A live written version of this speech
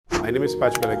My name is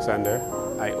Patrick Alexander.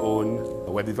 I own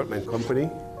a web development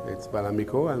company. It's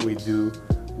Balambico, and we do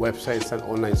websites and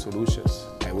online solutions.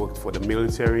 I worked for the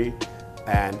military,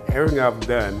 and everything I've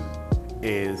done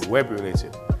is web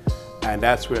related. And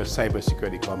that's where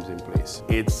cybersecurity comes in place.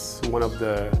 It's one of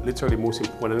the literally most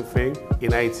important things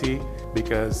in IT,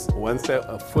 because once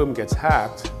a firm gets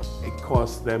hacked, it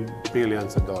costs them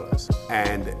billions of dollars.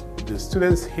 And the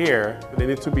students here, they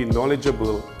need to be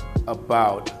knowledgeable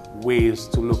about ways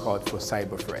to look out for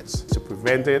cyber threats, to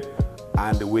prevent it,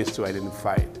 and the ways to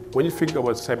identify it. When you think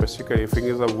about cybersecurity, you think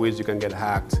of ways you can get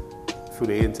hacked through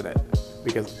the internet,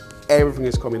 because everything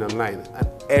is coming online, and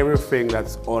everything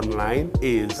that's online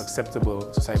is acceptable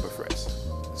to cyber threats.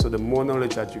 So the more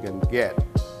knowledge that you can get,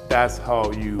 that's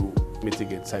how you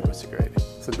mitigate cybersecurity.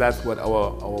 So that's what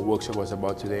our workshop was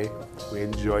about today. We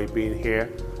enjoy being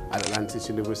here at Atlantis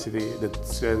University. The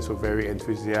students were very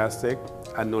enthusiastic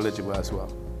and knowledgeable as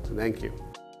well. So thank you.